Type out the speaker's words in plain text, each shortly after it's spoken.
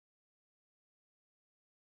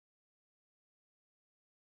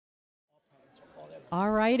All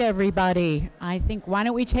right, everybody. I think, why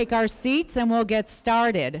don't we take our seats and we'll get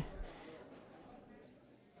started.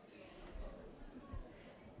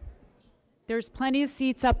 There's plenty of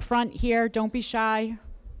seats up front here. Don't be shy.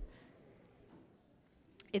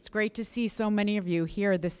 It's great to see so many of you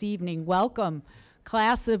here this evening. Welcome,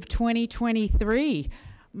 class of 2023.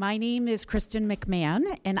 My name is Kristen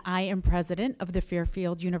McMahon, and I am president of the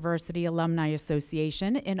Fairfield University Alumni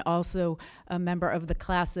Association and also a member of the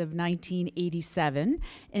class of 1987.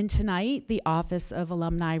 And tonight, the Office of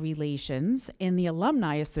Alumni Relations and the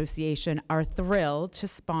Alumni Association are thrilled to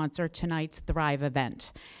sponsor tonight's Thrive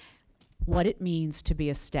event, What It Means to Be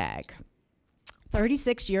a Stag.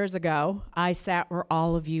 36 years ago, I sat where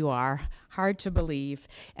all of you are, hard to believe,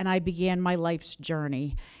 and I began my life's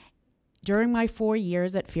journey. During my 4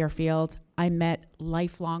 years at Fairfield, I met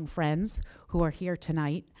lifelong friends who are here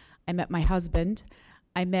tonight. I met my husband.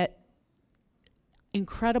 I met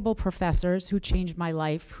incredible professors who changed my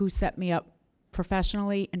life, who set me up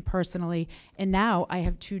professionally and personally. And now I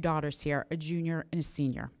have two daughters here, a junior and a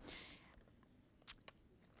senior.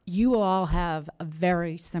 You all have a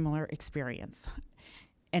very similar experience,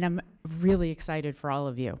 and I'm really excited for all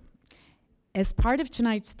of you. As part of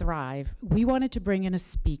tonight's Thrive, we wanted to bring in a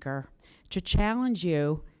speaker to challenge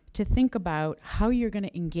you to think about how you're going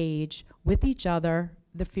to engage with each other,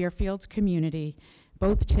 the Fairfield community,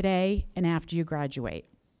 both today and after you graduate.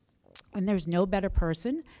 And there's no better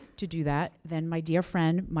person to do that than my dear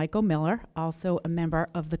friend, Michael Miller, also a member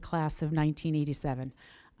of the class of 1987.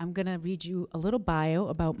 I'm going to read you a little bio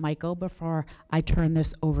about Michael before I turn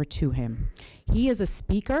this over to him. He is a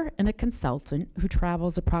speaker and a consultant who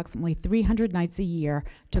travels approximately 300 nights a year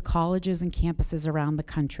to colleges and campuses around the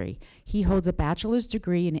country. He holds a bachelor's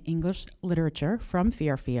degree in English literature from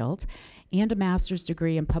Fairfield and a master's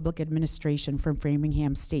degree in public administration from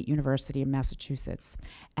Framingham State University in Massachusetts.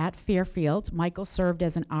 At Fairfield, Michael served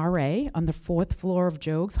as an RA on the 4th floor of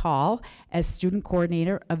Jogues Hall as student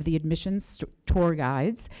coordinator of the admissions tour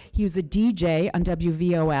guides. He was a DJ on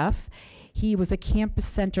WVOF. He was a campus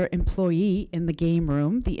center employee in the game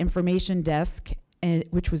room, the information desk,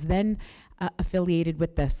 which was then affiliated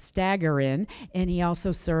with the S.T.A.G, and he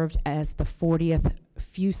also served as the 40th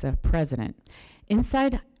FUSA president.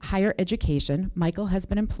 Inside higher education, Michael has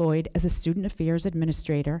been employed as a student affairs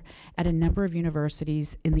administrator at a number of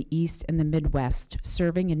universities in the East and the Midwest,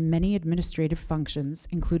 serving in many administrative functions,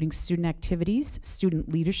 including student activities,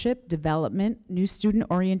 student leadership, development, new student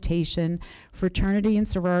orientation, fraternity and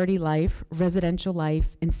sorority life, residential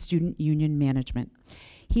life, and student union management.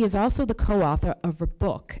 He is also the co-author of a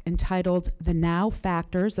book entitled The Now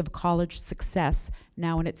Factors of College Success,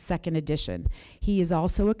 now in its 2nd edition. He is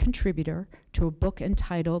also a contributor to a book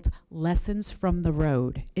entitled Lessons from the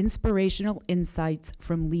Road, Inspirational Insights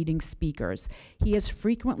from Leading Speakers. He has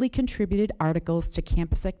frequently contributed articles to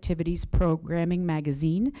Campus Activities Programming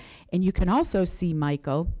magazine, and you can also see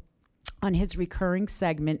Michael on his recurring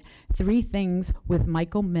segment, 3 Things with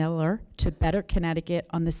Michael Miller to Better Connecticut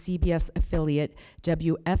on the CBS affiliate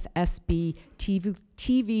WFSB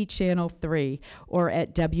TV Channel 3 or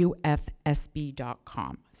at WFSB.com.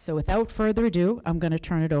 So without further ado, I'm going to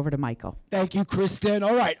turn it over to Michael. Thank you, Kristen.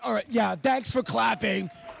 All right. Yeah, thanks for clapping.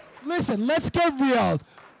 Listen, let's get real.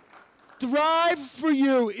 Thrive for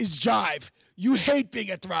you is jive. You hate being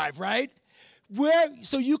at Thrive, right?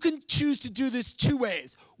 So you can choose to do this 2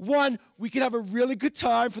 ways. One, we could have a really good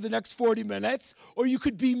time for the next 40 minutes, or you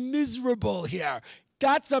could be miserable here.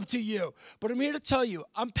 That's up to you. But I'm here to tell you,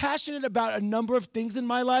 I'm passionate about a number of things in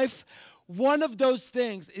my life. One of those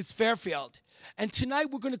things is Fairfield. And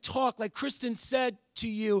tonight we're going to talk, like Kristen said to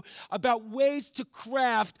you, about ways to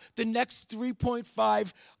craft the next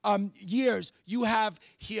 3.5 years you have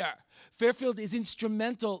here. Fairfield is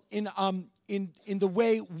instrumental in the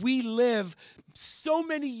way we live so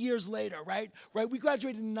many years later, right? We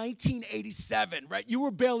graduated in 1987, right? You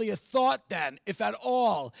were barely a thought then, if at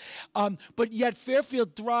all. But yet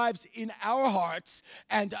Fairfield thrives in our hearts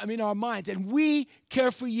and in our minds. And we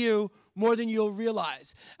care for you more than you'll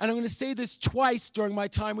realize. And I'm going to say this twice during my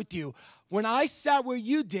time with you. When I sat where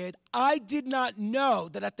you did, I did not know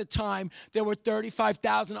that at the time there were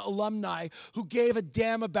 35,000 alumni who gave a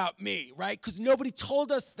damn about me, right? Because nobody told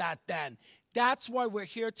us that then. That's why we're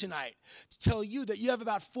here tonight, to tell you that you have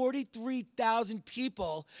about 43,000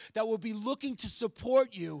 people that will be looking to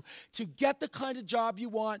support you to get the kind of job you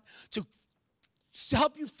want, to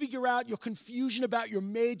help you figure out your confusion about your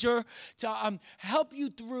major, to help you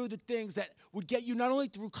through the things that would get you not only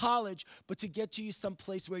through college, but to get you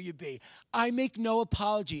someplace where you be. I make no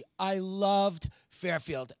apology. I loved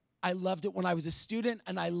Fairfield. I loved it when I was a student,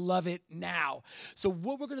 and I love it now. So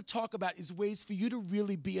what we're going to talk about is ways for you to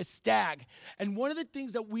really be a stag. And one of the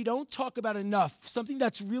things that we don't talk about enough, something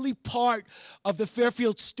that's really part of the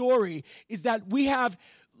Fairfield story, is that we have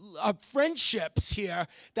friendships here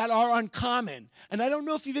that are uncommon. And I don't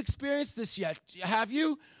know if you've experienced this yet. Have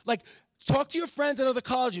you? Like, talk to your friends at other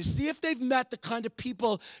colleges. See if they've met the kind of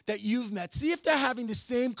people that you've met. See if they're having the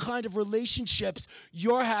same kind of relationships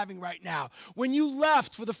you're having right now. When you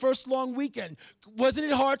left for the first long weekend, wasn't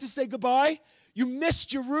it hard to say goodbye? You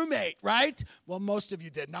missed your roommate, right? Well, most of you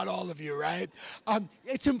did, not all of you, right?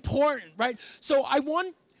 It's important, right? So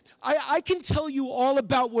I can tell you all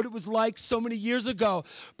about what it was like so many years ago,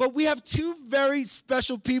 but we have two very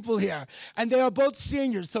special people here, and they are both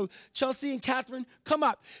seniors. So Chelsea and Catherine, come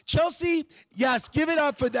up. Chelsea, yes, give it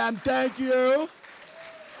up for them. Thank you.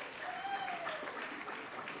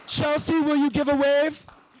 Chelsea, will you give a wave?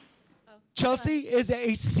 Chelsea is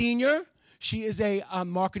a senior. She is a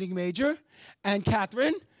marketing major, and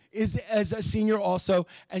Catherine is a senior also,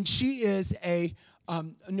 and she is a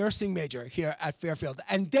nursing major here at Fairfield.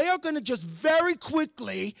 And they are going to just very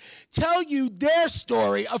quickly tell you their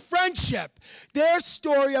story of friendship, their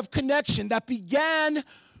story of connection that began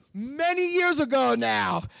many years ago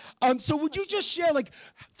now. So would you just share, like,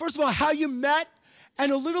 first of all, how you met,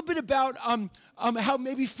 and a little bit about how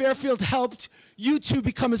maybe Fairfield helped you two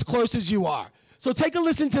become as close as you are. So take a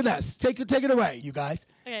listen to this. Take it away, you guys.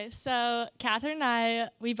 Okay, so Catherine and I,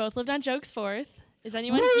 we both lived on Jokes Fourth. Is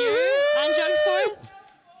anyone here on Jokes Fourth?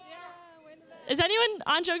 Is anyone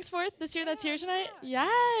on Jokes Fourth this year that's here tonight?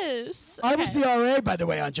 Yes. I was the RA, by the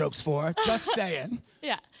way, on Jokes 4. Just saying.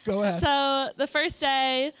 Yeah. Go ahead. So the first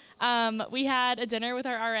day, we had a dinner with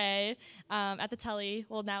our RA at the Telly.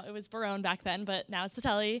 Well, now it was Barone back then, but now it's the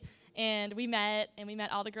Telly. And we met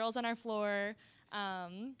all the girls on our floor.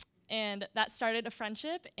 And that started a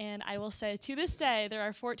friendship. And I will say, to this day, there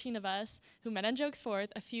are 14 of us who met on Jokes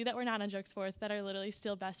Fourth, a few that were not on Jokes Fourth, that are literally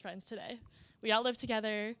still best friends today. We all live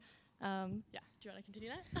together. Yeah, do you want to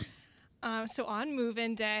continue that? So on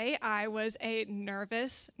move-in day, I was a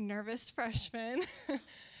nervous freshman.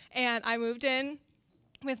 And I moved in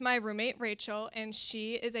with my roommate, Rachel, and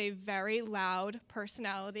she is a very loud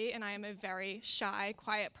personality, and I am a very shy,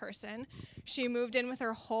 quiet person. She moved in with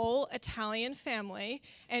her whole Italian family,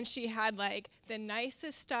 and she had, like, the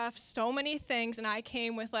nicest stuff, so many things, and I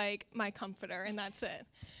came with, like, my comforter, and that's it.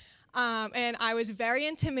 And I was very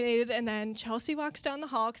intimidated, and then Chelsea walks down the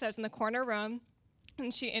hall, because I was in the corner room,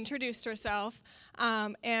 and she introduced herself.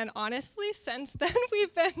 And honestly, since then,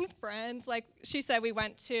 we've been friends. Like she said, we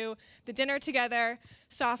went to the dinner together.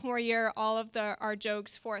 Sophomore year, all of our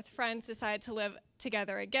Jokes Fourth friends decided to live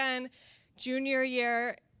together again. Junior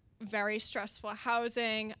year, very stressful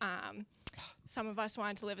housing. Some of us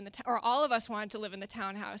wanted to live in or all of us wanted to live in the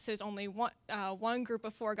townhouses. Only one group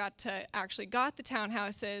of 4 got the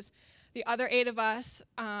townhouses. The other 8 of us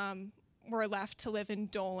were left to live in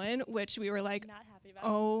Dolan, which we were like, not happy about.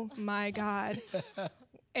 Oh my God.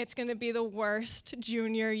 It's going to be the worst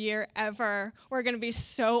junior year ever. We're going to be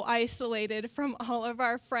so isolated from all of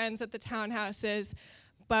our friends at the townhouses.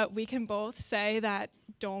 But we can both say that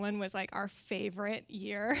Dolan was like our favorite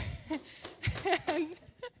year. And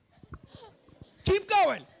keep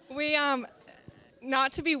going. We,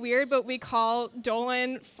 not to be weird, but we call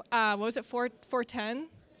Dolan, what was it, 410?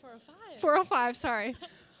 405. 405, sorry.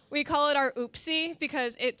 We call it our oopsie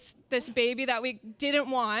because it's this baby that we didn't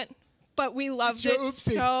want, but we loved it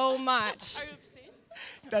so much. Our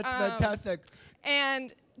oopsie. That's fantastic.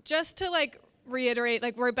 And just to like reiterate,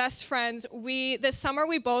 like we're best friends. This summer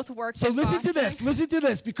we both worked in Boston. Listen to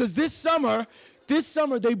this, because this summer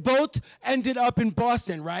they both ended up in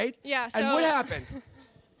Boston, right? Yeah. So and what happened?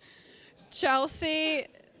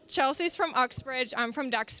 Chelsea's from Uxbridge. I'm from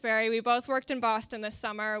Duxbury. We both worked in Boston this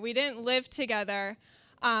summer. We didn't live together.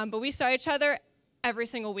 But we saw each other every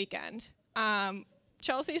single weekend.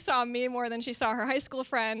 Chelsea saw me more than she saw her high school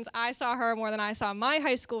friends. I saw her more than I saw my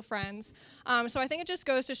high school friends. So I think it just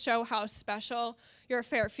goes to show how special your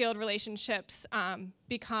Fairfield relationships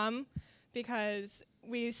become, because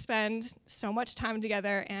we spend so much time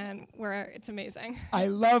together, and it's amazing.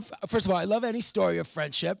 First of all, I love any story of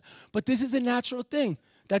friendship, but this is a natural thing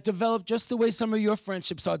that developed just the way some of your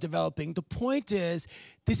friendships are developing. The point is,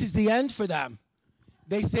 this is the end for them.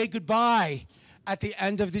 They say goodbye at the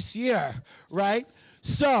end of this year, right?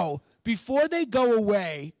 So before they go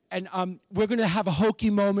away, and we're going to have a hokey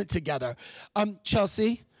moment together.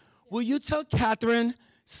 Chelsea, will you tell Catherine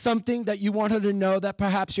something that you want her to know that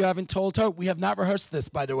perhaps you haven't told her? We have not rehearsed this,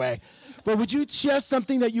 by the way. But would you share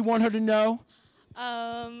something that you want her to know?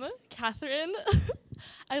 Catherine,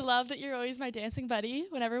 I love that you're always my dancing buddy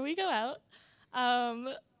whenever we go out.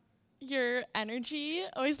 Your energy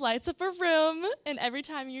always lights up a room, and every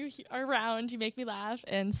time you are around, you make me laugh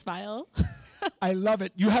and smile. I love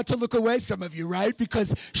it. You had to look away, some of you, right?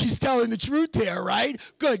 Because she's telling the truth here, right?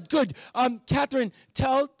 Good, good. Catherine,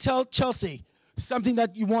 tell Chelsea something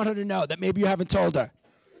that you want her to know that maybe you haven't told her.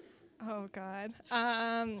 Oh, God.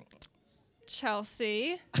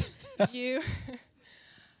 Chelsea, you,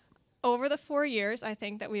 over the 4 years, I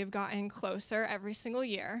think that we have gotten closer every single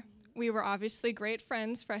year. We were obviously great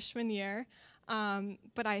friends freshman year,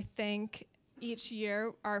 but I think each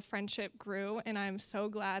year our friendship grew, and I'm so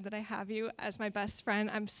glad that I have you as my best friend.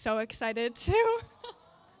 I'm so excited to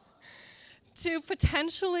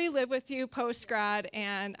potentially live with you post-grad,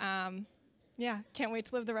 and yeah, can't wait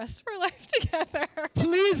to live the rest of our life together.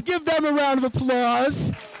 Please give them a round of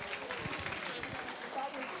applause.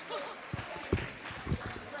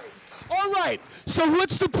 All right, so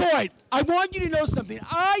what's the point? I want you to know something.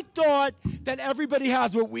 I thought that everybody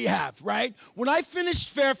has what we have, right? When I finished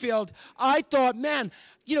Fairfield, I thought, man,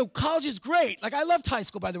 you know, college is great. Like, I loved high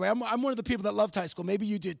school, by the way. I'm one of the people that loved high school. Maybe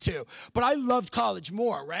you did too. But I loved college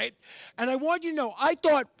more, right? And I want you to know, I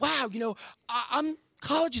thought, wow, you know,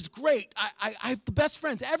 college is great. I have the best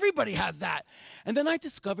friends. Everybody has that. And then I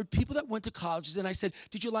discovered people that went to colleges, and I said,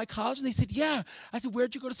 did you like college? And they said, yeah. I said,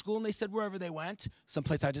 where'd you go to school? And they said, wherever they went,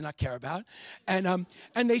 someplace I did not care about. And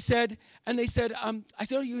they said, I said,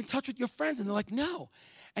 are you in touch with your friends? And they're like, no.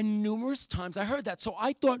 And numerous times I heard that. So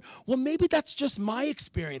I thought, well, maybe that's just my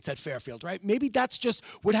experience at Fairfield, right? Maybe that's just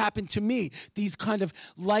what happened to me, these kind of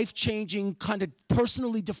life-changing, kind of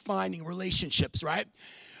personally defining relationships, right?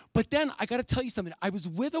 But then I got to tell you something. I was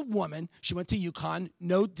with a woman. She went to UConn.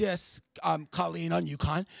 No diss, Colleen on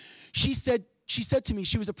UConn. She said to me,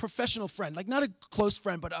 she was a professional friend, like not a close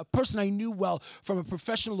friend, but a person I knew well from a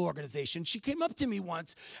professional organization. She came up to me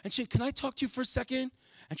once and she said, can I talk to you for a second?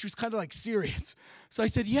 And she was kind of like serious. So I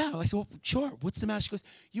said, yeah. I said, well, sure. What's the matter? She goes,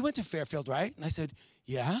 you went to Fairfield, right? And I said,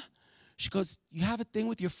 yeah. She goes, you have a thing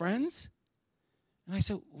with your friends? And I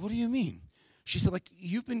said, what do you mean? She said, like,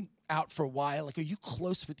 you've been out for a while. Like, are you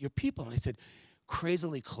close with your people? And I said,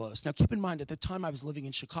 crazily close. Now, keep in mind, at the time I was living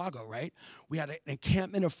in Chicago, right? We had an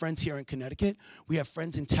encampment of friends here in Connecticut. We have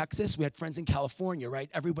friends in Texas. We had friends in California, right?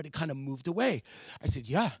 Everybody kind of moved away. I said,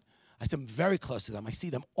 yeah. I said, I'm very close to them. I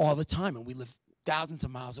see them all the time, and we live thousands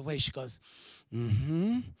of miles away. She goes,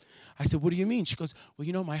 mm-hmm. I said, what do you mean? She goes, well,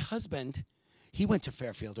 you know, my husband, he went to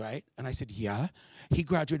Fairfield, right? And I said, yeah. He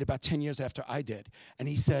graduated about 10 years after I did. And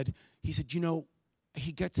he said, you know,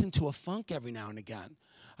 he gets into a funk every now and again.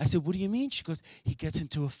 I said, what do you mean? She goes, he gets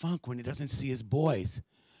into a funk when he doesn't see his boys.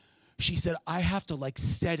 She said, I have to, like,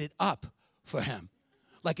 set it up for him.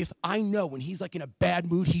 Like, if I know when he's, like, in a bad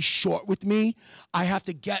mood, he's short with me, I have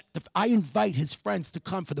to I invite his friends to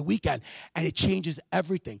come for the weekend, and it changes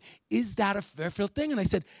everything. Is that a Fairfield thing? And I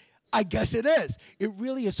said, I guess it is. It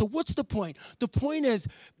really is. So what's the point? The point is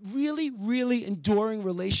really, really enduring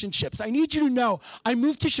relationships. I need you to know, I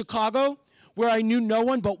moved to Chicago where I knew no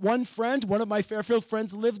one but one friend. One of my Fairfield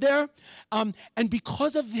friends lived there. And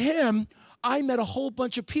because of him, I met a whole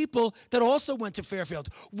bunch of people that also went to Fairfield.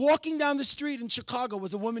 Walking down the street in Chicago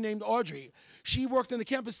was a woman named Audrey. She worked in the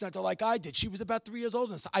campus center like I did. She was about 3 years older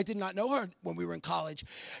than us. I did not know her when we were in college.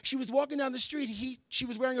 She was walking down the street. She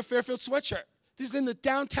was wearing a Fairfield sweatshirt. This is in the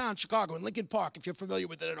downtown Chicago, in Lincoln Park, if you're familiar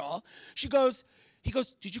with it at all. He goes,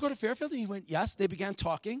 did you go to Fairfield? And he went, yes. They began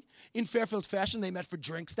talking. In Fairfield fashion, they met for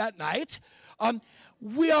drinks that night.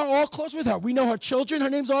 We are all close with her. We know her children. Her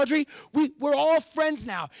name's Audrey. We're all friends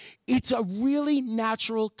now. It's a really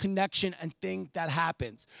natural connection and thing that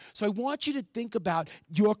happens. So I want you to think about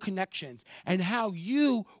your connections and how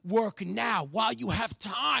you work now while you have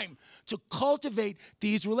time to cultivate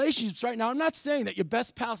these relationships right now. I'm not saying that your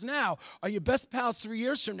best pals now are your best pals 3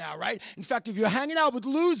 years from now, right? In fact, if you're hanging out with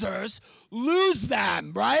losers, lose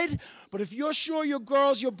them, right? But if you're sure your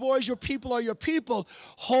girls, your boys, your people are your people,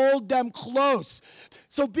 hold them close.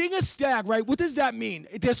 So being a stag, right, what does that mean?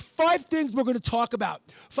 There's 5 things we're going to talk about.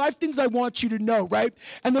 5 things I want you to know, right?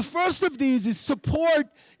 And the first of these is support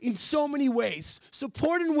in so many ways.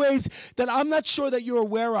 Support in ways that I'm not sure that you're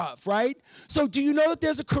aware of, right? So do you know that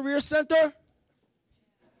there's a career center?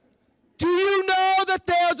 Do you know that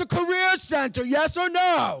there's a career center? Yes or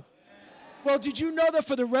no? Well, did you know that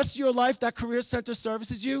for the rest of your life that career center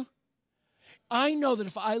services you? I know that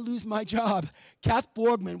if I lose my job, Kath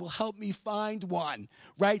Borgman will help me find one,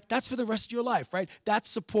 right? That's for the rest of your life, right? That's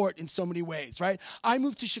support in so many ways, right? I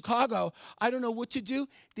moved to Chicago. I don't know what to do.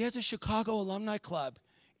 There's a Chicago alumni club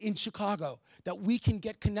in Chicago, that we can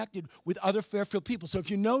get connected with other Fairfield people. So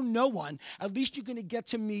if you know no one, at least you're going to get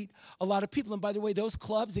to meet a lot of people. And by the way, those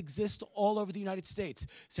clubs exist all over the United States.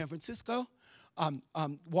 San Francisco,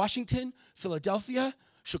 Washington, Philadelphia,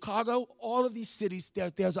 Chicago, all of these cities,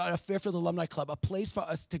 there's a Fairfield Alumni Club, a place for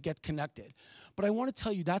us to get connected. But I want to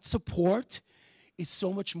tell you that support is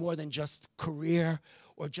so much more than just career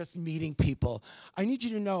or just meeting people. I need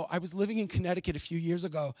you to know, I was living in Connecticut a few years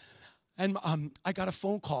ago, and I got a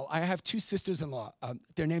phone call. I have two sisters-in-law.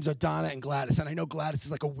 Their names are Donna and Gladys, and I know Gladys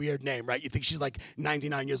is like a weird name, right? You think she's like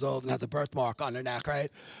 99 years old and has a birthmark on her neck,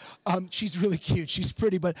 right? She's really cute. She's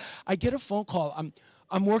pretty, but I get a phone call.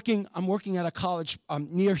 I'm working at a college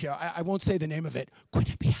near here. I won't say the name of it.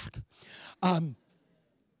 Quinnipiac.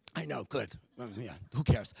 I know, good. Yeah, who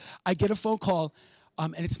cares? I get a phone call,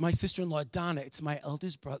 and it's my sister-in-law, Donna. It's my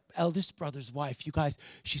eldest brother's wife. You guys,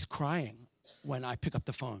 she's crying when I pick up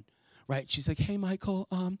the phone, right? She's like, hey, Michael,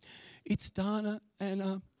 it's Donna,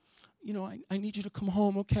 and, I need you to come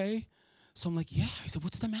home, okay? So I'm like, yeah. I said,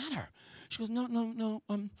 what's the matter? She goes, no,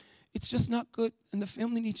 it's just not good, and the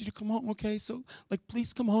family needs you to come home, okay? So,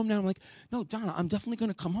 please come home now. I'm like, no, Donna, I'm definitely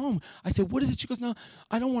going to come home. I said, what is it? She goes, no,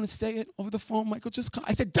 I don't want to say it over the phone, Michael, just come.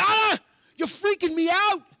 I said, Donna, you're freaking me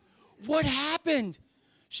out. What happened?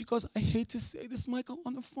 She goes, I hate to say this, Michael,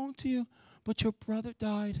 on the phone to you, but your brother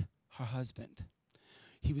died. Her husband.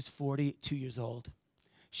 He was 42 years old.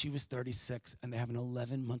 She was 36, and they have an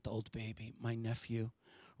 11-month-old baby, my nephew,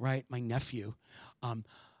 right? My nephew.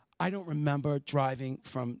 I don't remember driving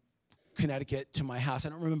from Connecticut to my house. I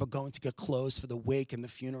don't remember going to get clothes for the wake and the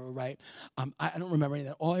funeral, right? I don't remember any of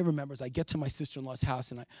that. All I remember is I get to my sister-in-law's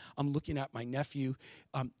house, and I'm looking at my nephew.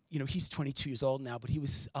 He's 22 years old now, but he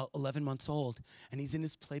was 11 months old, and he's in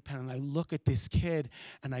his playpen, and I look at this kid,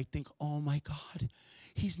 and I think, oh, my God,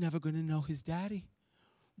 he's never going to know his daddy,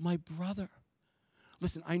 my brother.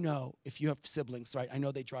 Listen, I know if you have siblings, right, I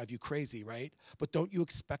know they drive you crazy, right? But don't you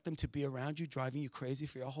expect them to be around you, driving you crazy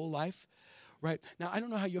for your whole life? Right? Now, I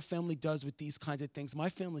don't know how your family does with these kinds of things. My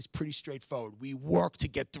family's pretty straightforward. We work to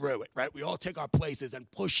get through it, right? We all take our places and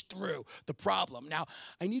push through the problem. Now,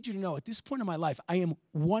 I need you to know, at this point in my life, I am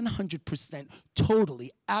 100%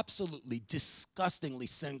 totally, absolutely, disgustingly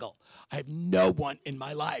single. I have no one in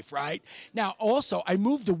my life, right? Now, also, I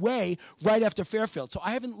moved away right after Fairfield, so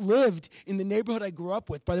I haven't lived in the neighborhood I grew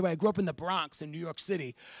up with. By the way, I grew up in the Bronx in New York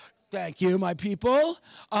City. Thank you, my people.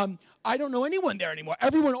 I don't know anyone there anymore.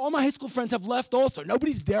 all my high school friends have left also.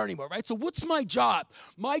 Nobody's there anymore, right? So what's my job?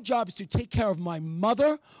 My job is to take care of my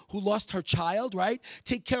mother who lost her child, right?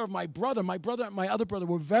 Take care of my brother. My brother and my other brother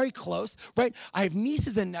were very close, right? I have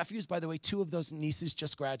nieces and nephews. By the way, 2 of those nieces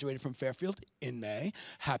just graduated from Fairfield in May.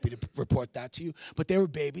 Happy to report that to you. But they were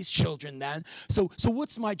babies, children then. So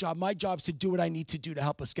what's my job? My job is to do what I need to do to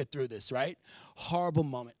help us get through this, right? Horrible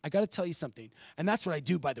moment. I got to tell you something. And that's what I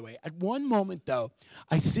do, by the way. At one moment, though,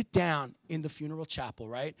 I sit down in the funeral chapel,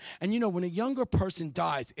 right? And when a younger person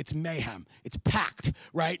dies, it's mayhem. It's packed,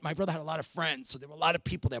 right? My brother had a lot of friends, so there were a lot of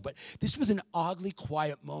people there. But this was an oddly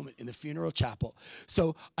quiet moment in the funeral chapel.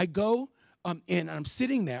 So I go in, and I'm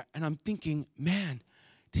sitting there, and I'm thinking, man,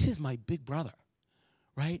 this is my big brother,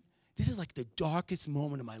 right? This is like the darkest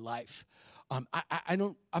moment of my life. I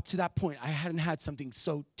don't, up to that point, I hadn't had something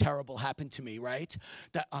so terrible happen to me, right?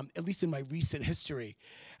 That, at least in my recent history.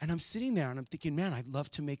 And I'm sitting there and I'm thinking, man, I'd love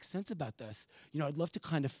to make sense about this. I'd love to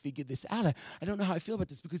kind of figure this out. I don't know how I feel about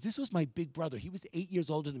this because this was my big brother. He was 8 years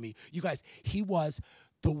older than me. You guys, he was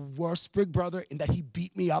the worst big brother in that he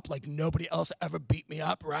beat me up like nobody else ever beat me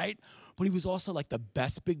up, right? But he was also like the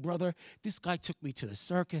best big brother. This guy took me to the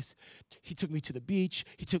circus. He took me to the beach.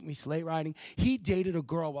 He took me sleigh riding. He dated a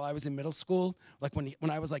girl while I was in middle school, like when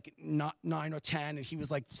I was like 9 or 10 and he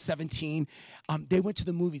was like 17. They went to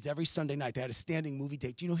the movies every Sunday night. They had a standing movie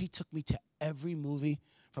date. Do you know he took me to every movie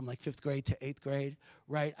from like 5th grade to 8th grade,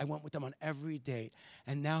 right? I went with them on every date.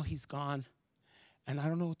 And now he's gone. And I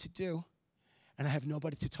don't know what to do. And I have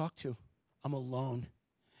nobody to talk to. I'm alone.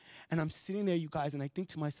 And I'm sitting there, you guys, and I think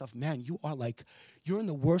to myself, man, you're in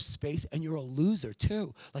the worst space and you're a loser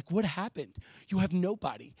too. Like, what happened? You have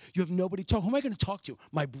nobody. You have nobody to talk. Who am I going to talk to?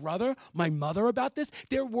 My brother, my mother about this?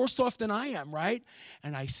 They're worse off than I am, right?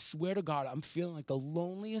 And I swear to God, I'm feeling like the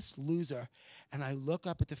loneliest loser. And I look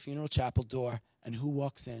up at the funeral chapel door, and who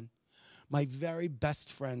walks in? My very best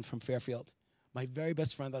friend from Fairfield. My very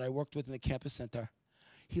best friend that I worked with in the campus center.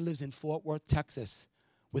 He lives in Fort Worth, Texas,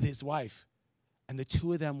 with his wife. And the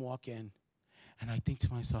 2 of them walk in. And I think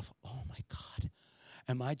to myself, oh, my God,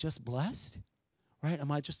 am I just blessed? Right?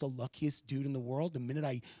 Am I just the luckiest dude in the world? The minute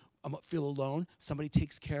I feel alone, somebody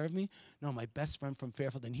takes care of me? No, my best friend from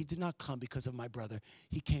Fairfield, and he did not come because of my brother.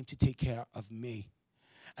 He came to take care of me.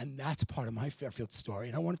 And that's part of my Fairfield story.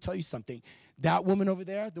 And I want to tell you something. That woman over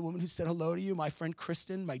there, the woman who said hello to you, my friend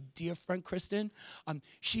Kristen, my dear friend Kristen,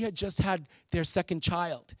 she had just had their second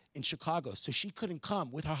child in Chicago, so she couldn't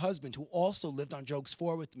come with her husband, who also lived on Jokes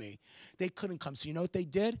 4 with me. They couldn't come. So you know what they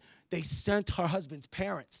did? They sent her husband's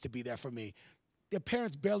parents to be there for me. Their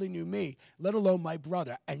parents barely knew me, let alone my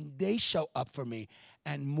brother, and they show up for me.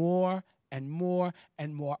 And more and more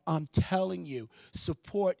and more. I'm telling you,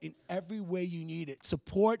 support in every way you need it.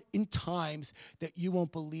 Support in times that you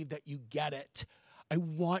won't believe that you get it. I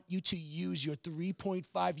want you to use your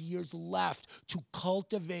 3.5 years left to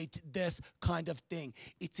cultivate this kind of thing.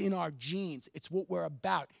 It's in our genes. It's what we're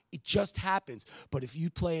about. It just happens. But if you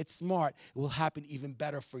play it smart, it will happen even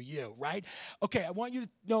better for you, right? Okay, I want you to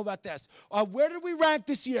know about this. Where did we rank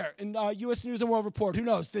this year in U.S. News & World Report? Who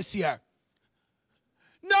knows this year?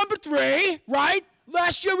 Number 3, right?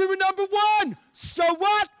 Last year we were number 1. So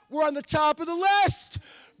what? We're on the top of the list.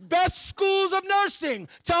 Best schools of nursing,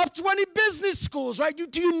 top 20 business schools, right?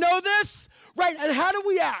 Do you know this? Right, and how do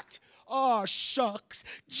we act? Oh, shucks.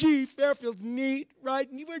 Gee, Fairfield's neat, right?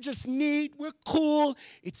 We're just neat. We're cool.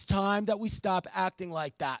 It's time that we stop acting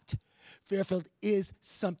like that. Fairfield is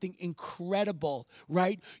something incredible,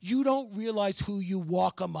 right? You don't realize who you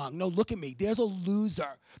walk among. No, look at me. There's a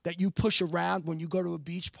loser that you push around when you go to a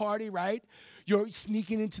beach party, right? You're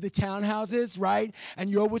sneaking into the townhouses, right? And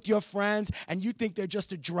you're with your friends, and you think they're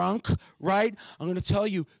just a drunk, right? I'm going to tell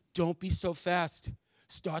you, don't be so fast.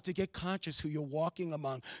 Start to get conscious who you're walking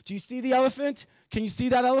among. Do you see the elephant? Can you see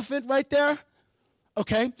that elephant right there?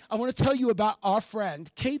 Okay, I want to tell you about our friend,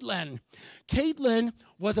 Caitlin. Caitlin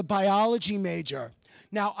was a biology major.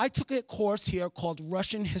 Now, I took a course here called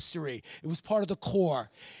Russian History. It was part of the core.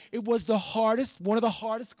 It was one of the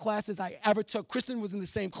hardest classes I ever took. Kristen was in the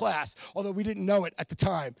same class, although we didn't know it at the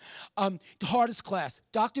time. The hardest class.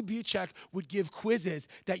 Dr. Buchek would give quizzes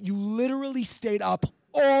that you literally stayed up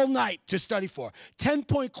all night to study for.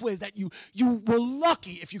 10-point quiz that you were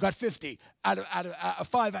lucky if you got 50 out of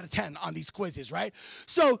 5 out of 10 on these quizzes, right?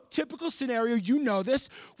 So typical scenario, you know this.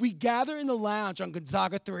 We gather in the lounge on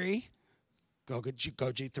Gonzaga 3. Go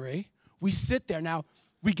G3. We sit there. Now,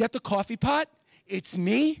 we get the coffee pot. It's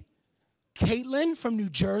me, Caitlin from New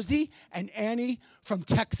Jersey, and Annie from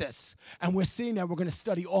Texas. And we're sitting there. We're going to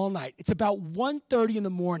study all night. It's about 1:30 in the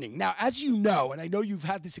morning. Now, as you know, and I know you've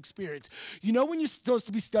had this experience, you know when you're supposed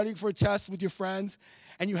to be studying for a test with your friends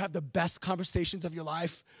and you have the best conversations of your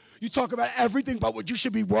life? You talk about everything but what you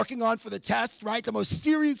should be working on for the test, right? The most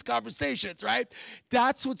serious conversations, right?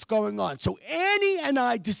 That's what's going on. So Annie and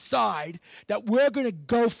I decide that we're going to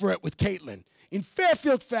go for it with Caitlin. In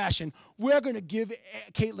Fairfield fashion, we're going to give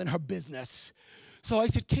Caitlin her business. So I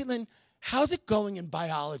said, Caitlin, how's it going in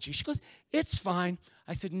biology? She goes, it's fine.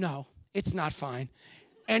 I said, no, it's not fine.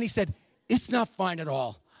 Annie said, it's not fine at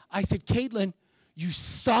all. I said, Caitlin, you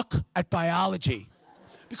suck at biology.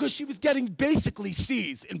 Because she was getting basically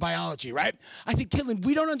C's in biology, right? I said, Caitlin,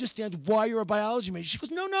 we don't understand why you're a biology major. She goes,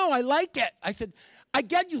 no, I like it. I said, I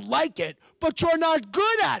get you like it, but you're not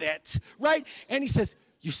good at it, right? And he says,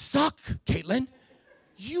 you suck, Caitlin.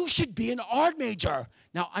 You should be an art major.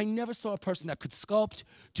 Now, I never saw a person that could sculpt,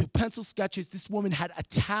 do pencil sketches. This woman had a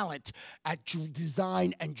talent at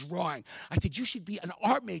design and drawing. I said, you should be an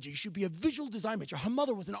art major. You should be a visual design major. Her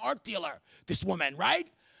mother was an art dealer, this woman, right?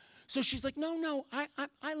 So she's like, no,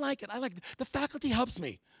 I like it. I like it. The faculty helps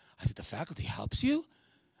me. I said, the faculty helps you?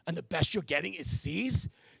 And the best you're getting is C's?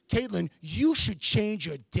 Caitlin, you should change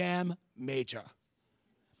your damn major.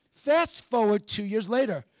 Fast forward 2 years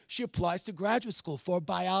later, she applies to graduate school for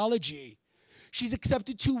biology. She's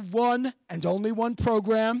accepted to one and only one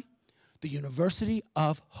program, the University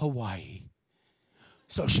of Hawaii.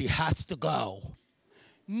 So she has to go.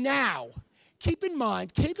 Now, keep in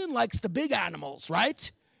mind, Caitlin likes the big animals, right?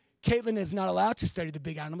 Caitlin is not allowed to study the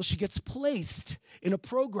big animals. She gets placed in a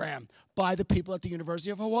program by the people at the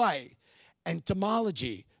University of Hawaii.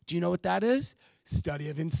 Entomology. Do you know what that is? Study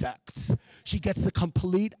of insects. She gets the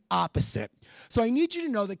complete opposite. So I need you to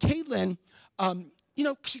know that Caitlin,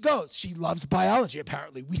 she goes. She loves biology,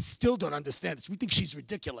 apparently. We still don't understand this. We think she's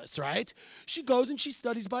ridiculous, right? She goes and she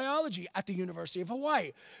studies biology at the University of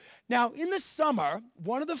Hawaii. Now, in the summer,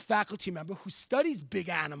 one of the faculty members who studies big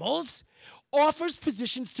animals offers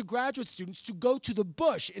positions to graduate students to go to the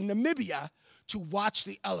bush in Namibia to watch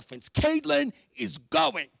the elephants. Caitlin is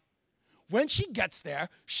going. When she gets there,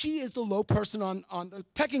 she is the low person on the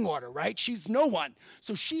pecking order, right? She's no one.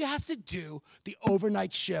 So she has to do the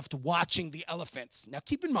overnight shift watching the elephants. Now,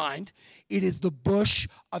 keep in mind, it is the bush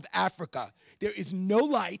of Africa. There is no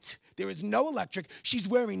light. There is no electric. She's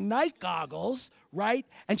wearing night goggles, right?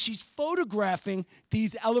 And she's photographing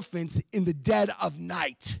these elephants in the dead of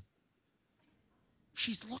night.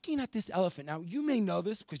 She's looking at this elephant. Now, you may know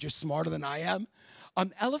this because you're smarter than I am.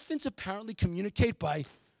 Elephants apparently communicate by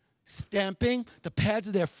stamping. The pads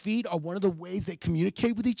of their feet are one of the ways they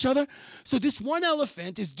communicate with each other. So this one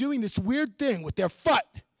elephant is doing this weird thing with their foot.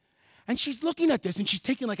 And she's looking at this, and she's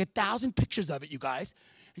taking like 1,000 pictures of it, you guys.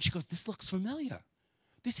 And she goes, this looks familiar.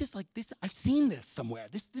 This is like this. I've seen this somewhere.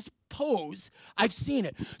 This pose, I've seen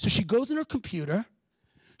it. So she goes in her computer.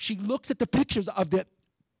 She looks at the pictures of the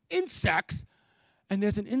insects. And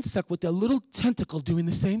there's an insect with a little tentacle doing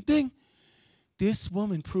the same thing. This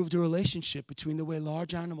woman proved a relationship between the way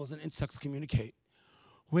large animals and insects communicate.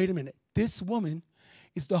 Wait a minute. This woman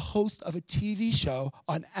is the host of a TV show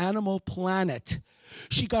on Animal Planet.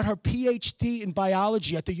 She got her PhD in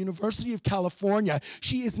biology at the University of California.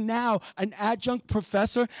 She is now an adjunct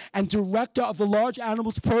professor and director of the Large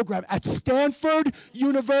Animals program at Stanford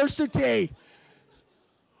University.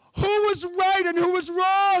 Who was right and who was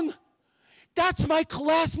wrong? That's my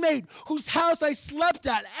classmate whose house I slept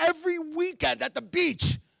at every weekend at the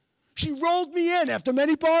beach. She rolled me in after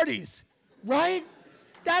many parties, right?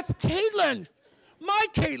 That's Caitlin, my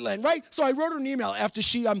Caitlin, right? So I wrote her an email after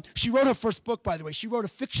she wrote her first book, by the way. She wrote a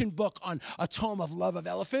fiction book on a tome of love of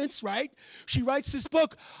elephants, right? She writes this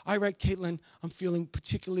book. I write, Caitlin, I'm feeling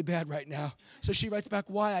particularly bad right now. So she writes back,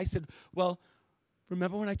 why? I said, well,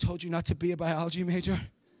 remember when I told you not to be a biology major?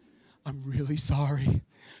 I'm really sorry.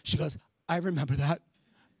 She goes, I remember that,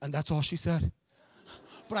 and that's all she said.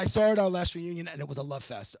 But I saw her at our last reunion, and it was a love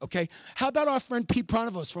fest, okay? How about our friend Pete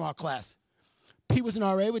Pronovost from our class? Pete was an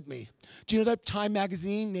RA with me. Do you know that Time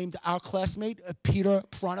magazine named our classmate, Peter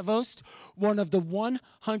Pronovost, one of the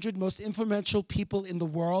 100 most influential people in the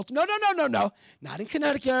world? No. Not in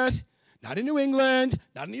Connecticut, not in New England,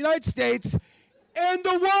 not in the United States, in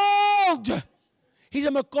the world! He's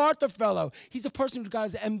a MacArthur Fellow. He's a person who got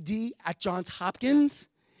his MD at Johns Hopkins.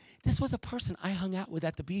 This was a person I hung out with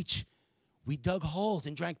at the beach. We dug holes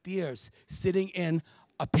and drank beers, sitting in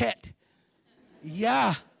a pit.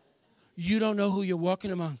 Yeah. You don't know who you're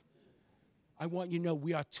walking among. I want you to know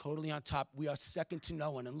we are totally on top. We are second to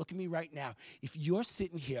no one. And look at me right now. If you're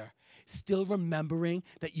sitting here still remembering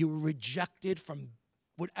that you were rejected from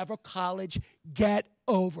whatever college, get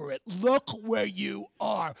over it. Look where you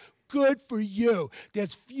are. Good for you.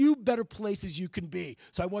 There's few better places you can be.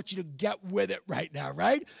 So I want you to get with it right now,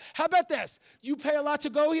 right? How about this? You pay a lot to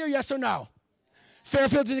go here, yes or no?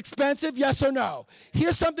 Fairfield is expensive, yes or no?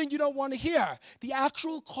 Here's something you don't want to hear. The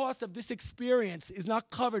actual cost of this experience is not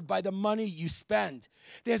covered by the money you spend.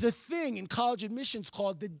 There's a thing in college admissions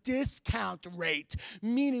called the discount rate,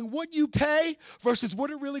 meaning what you pay versus what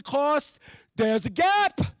it really costs. There's a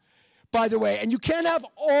gap, by the way, and you can't have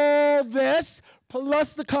all this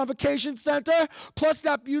plus the convocation center, plus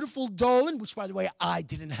that beautiful Dolan, which, by the way, I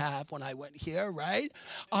didn't have when I went here, right?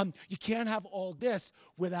 You can't have all this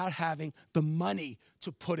without having the money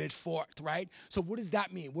to put it forth, right? So what does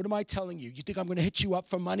that mean? What am I telling you? You think I'm going to hit you up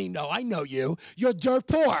for money? No, I know you. You're dirt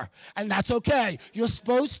poor, and that's okay. You're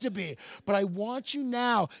supposed to be. But I want you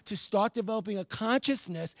now to start developing a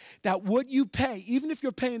consciousness that what you pay, even if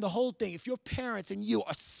you're paying the whole thing, if your parents and you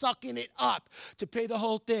are sucking it up to pay the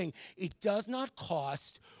whole thing, it does not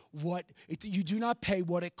cost you do not pay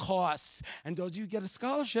what it costs. And those of you who get a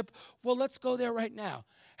scholarship, well, let's go there right now.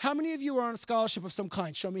 How many of you are on a scholarship of some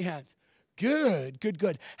kind? Show me hands. Good.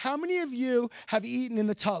 How many of you have eaten in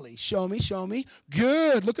the Tully? Show me.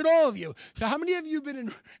 Good. Look at all of you. How many of you have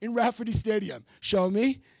been in Rafferty Stadium? Show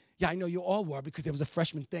me. Yeah, I know you all were because there was a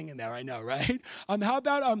freshman thing in there. I know, right? How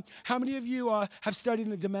about how many of you have studied in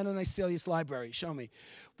the Domenico Nicelius Library? Show me.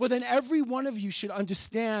 Well, then every one of you should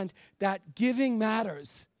understand that giving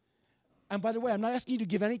matters. And by the way, I'm not asking you to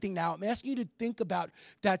give anything now. I'm asking you to think about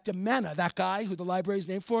that Domenico, that guy who the library is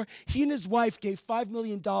named for. He and his wife gave $5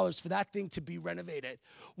 million for that thing to be renovated.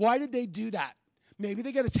 Why did they do that? Maybe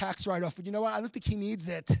they get a tax write-off, but you know what? I don't think he needs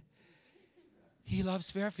it. He loves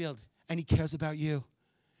Fairfield, and he cares about you.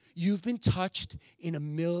 You've been touched in a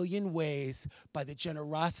million ways by the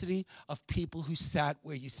generosity of people who sat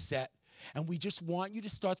where you sat. And we just want you to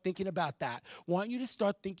start thinking about that. Want you to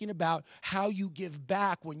start thinking about how you give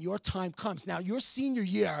back when your time comes. Now, your senior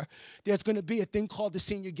year, there's going to be a thing called the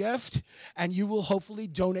senior gift, and you will hopefully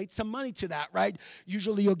donate some money to that, right?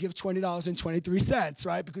 Usually you'll give $20.23,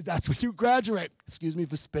 right? Because that's when you graduate. Excuse me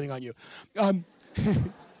for spitting on you.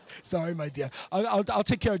 Sorry, my dear. I'll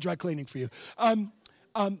take care of dry cleaning for you.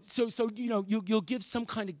 So you know, you'll give some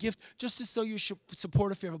kind of gift just to show you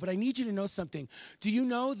support of Fairfield. But I need you to know something. Do you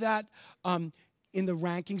know that in the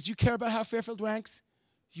rankings, do you care about how Fairfield ranks?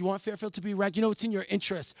 You want Fairfield to be ranked? You know it's in your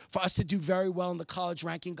interest for us to do very well in the college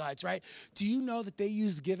ranking guides, right? Do you know that they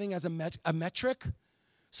use giving as a metric?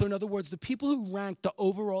 So in other words, the people who rank the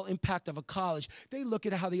overall impact of a college, they look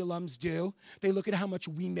at how the alums do. They look at how much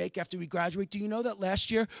we make after we graduate. Do you know that last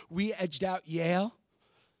year we edged out Yale?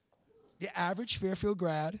 The average Fairfield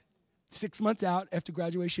grad, 6 months out after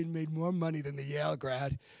graduation, made more money than the Yale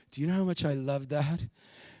grad. Do you know how much I love that?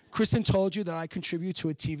 Kristen told you that I contribute to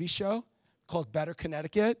a TV show called Better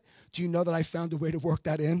Connecticut. Do you know that I found a way to work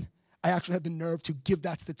that in? I actually had the nerve to give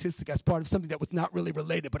that statistic as part of something that was not really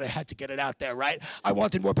related, but I had to get it out there, right? I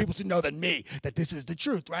wanted more people to know than me that this is the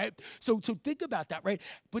truth, right? So think about that, right?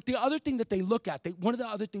 But the other thing that they look at, one of the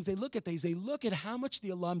other things they look at is they look at how much the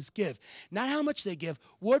alums give. Not how much they give,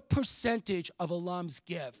 what percentage of alums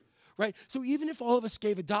give, right? So even if all of us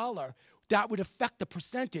gave $1, that would affect the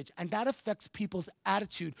percentage, and that affects people's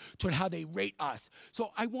attitude toward how they rate us.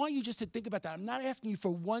 So I want you just to think about that. I'm not asking you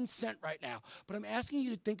for 1 cent right now, but I'm asking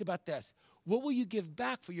you to think about this. What will you give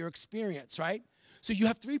back for your experience, right? So you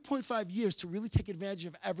have 3.5 years to really take advantage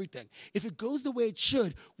of everything. If it goes the way it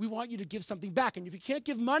should, we want you to give something back. And if you can't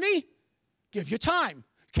give money, give your time.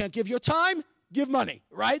 Can't give your time? Give money,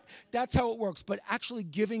 right? That's how it works. But actually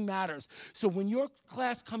giving matters. So when your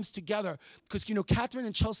class comes together, because you know Catherine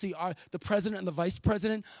and Chelsea are the president and the vice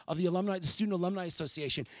president of the Student Alumni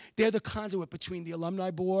Association. They're the conduit between the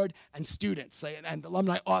alumni board and students, and the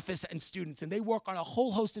alumni office and students. And they work on a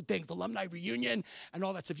whole host of things, the alumni reunion and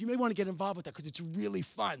all that stuff. You may want to get involved with that because it's really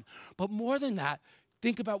fun. But more than that,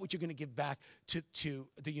 think about what you're going to give back to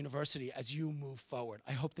the university as you move forward.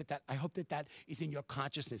 I hope that is in your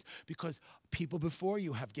consciousness, because people before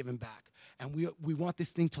you have given back, and we want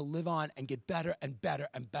this thing to live on and get better and better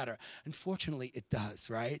and better. And fortunately, it does,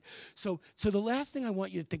 right? So the last thing I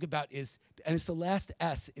want you to think about is, and it's the last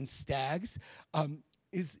S in STAGs,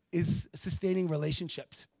 is sustaining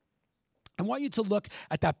relationships. I want you to look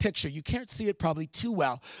at that picture. You can't see it probably too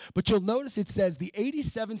well, but you'll notice it says the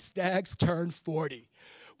 87 Stags turned 40.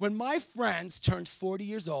 When my friends turned 40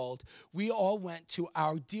 years old, we all went to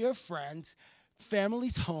our dear friend's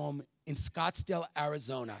family's home in Scottsdale,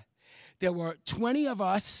 Arizona. There were 20 of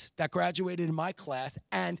us that graduated in my class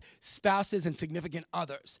and spouses and significant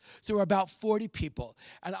others. So there were about 40 people,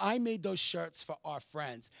 and I made those shirts for our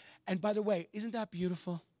friends. And by the way, isn't that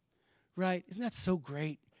beautiful, right? Isn't that so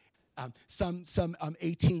great? Some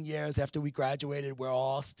 18 years after we graduated, we're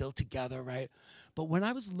all still together, right? But when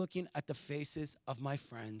I was looking at the faces of my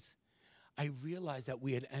friends, I realized that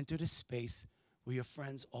we had entered a space where your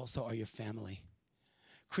friends also are your family.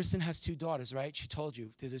 Kristen has 2 daughters, right? She told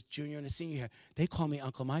you, there's a junior and a senior here. They call me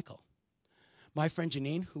Uncle Michael. My friend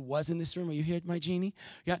Janine, who was in this room, are you here, my Jeannie?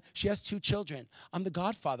 Yeah, she has 2 children. I'm the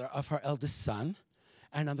godfather of her eldest son,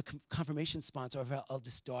 and I'm the confirmation sponsor of her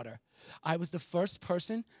eldest daughter. I was the first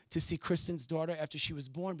person to see Kristen's daughter after she was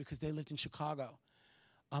born because they lived in Chicago.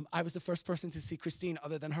 I was the first person to see Christine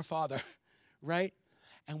other than her father, right?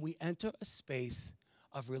 And we enter a space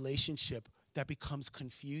of relationship that becomes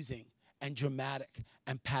confusing and dramatic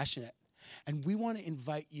and passionate. And we want to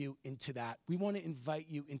invite you into that. We want to invite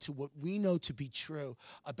you into what we know to be true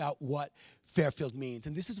about what Fairfield means.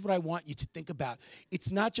 And this is what I want you to think about.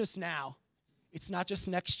 It's not just now. It's not just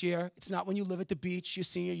next year. It's not when you live at the beach your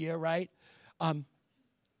senior year, right?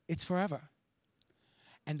 It's forever.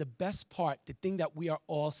 And the best part, the thing that we are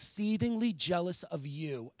all seethingly jealous of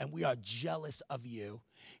you, and we are jealous of you,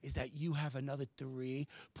 is that you have another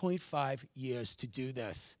 3.5 years to do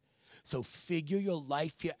this. So figure your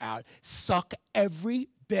life here out. Suck every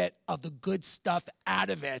bit of the good stuff out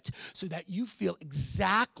of it so that you feel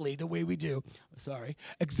exactly the way we do.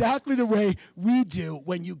 Exactly the way we do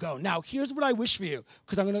when you go. Now, here's what I wish for you,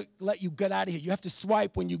 because I'm going to let you get out of here. You have to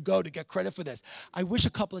swipe when you go to get credit for this. I wish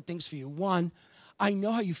a couple of things for you. One, I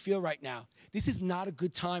know how you feel right now. This is not a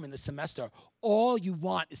good time in the semester. All you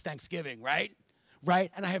want is Thanksgiving, right?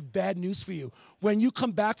 Right? And I have bad news for you. When you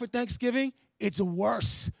come back for Thanksgiving, it's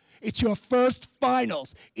worse. It's your first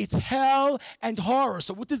finals. It's hell and horror.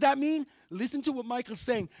 So what does that mean? Listen to what Michael's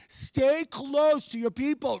saying. Stay close to your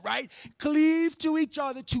people, right? Cleave to each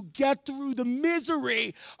other to get through the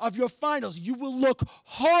misery of your finals. You will look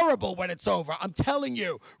horrible when it's over. I'm telling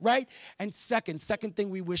you, right? And second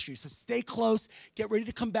thing we wish for you. So stay close. Get ready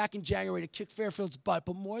to come back in January to kick Fairfield's butt.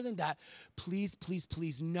 But more than that, please, please,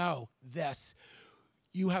 please know this.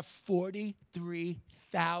 You have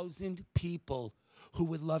 43,000 people who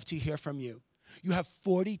would love to hear from you. You have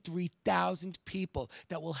 43,000 people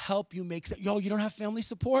that will help you make sense. Yo, you don't have family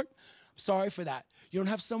support? Sorry for that. You don't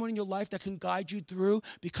have someone in your life that can guide you through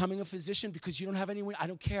becoming a physician because you don't have anyone. I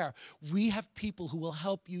don't care. We have people who will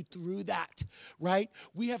help you through that, right?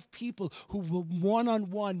 We have people who will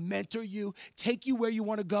one-on-one mentor you, take you where you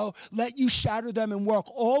want to go, let you shatter them and work.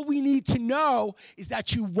 All we need to know is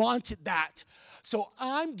that you want that. So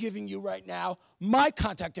I'm giving you right now my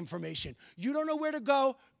contact information. You don't know where to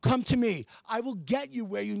go? Come to me. I will get you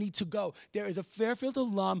where you need to go. There is a Fairfield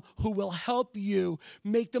alum who will help you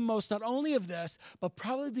make the most not only of this, but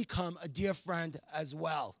probably become a dear friend as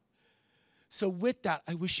well. So with that,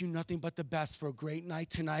 I wish you nothing but the best for a great night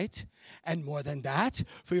tonight, and more than that,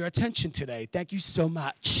 for your attention today. Thank you so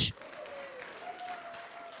much.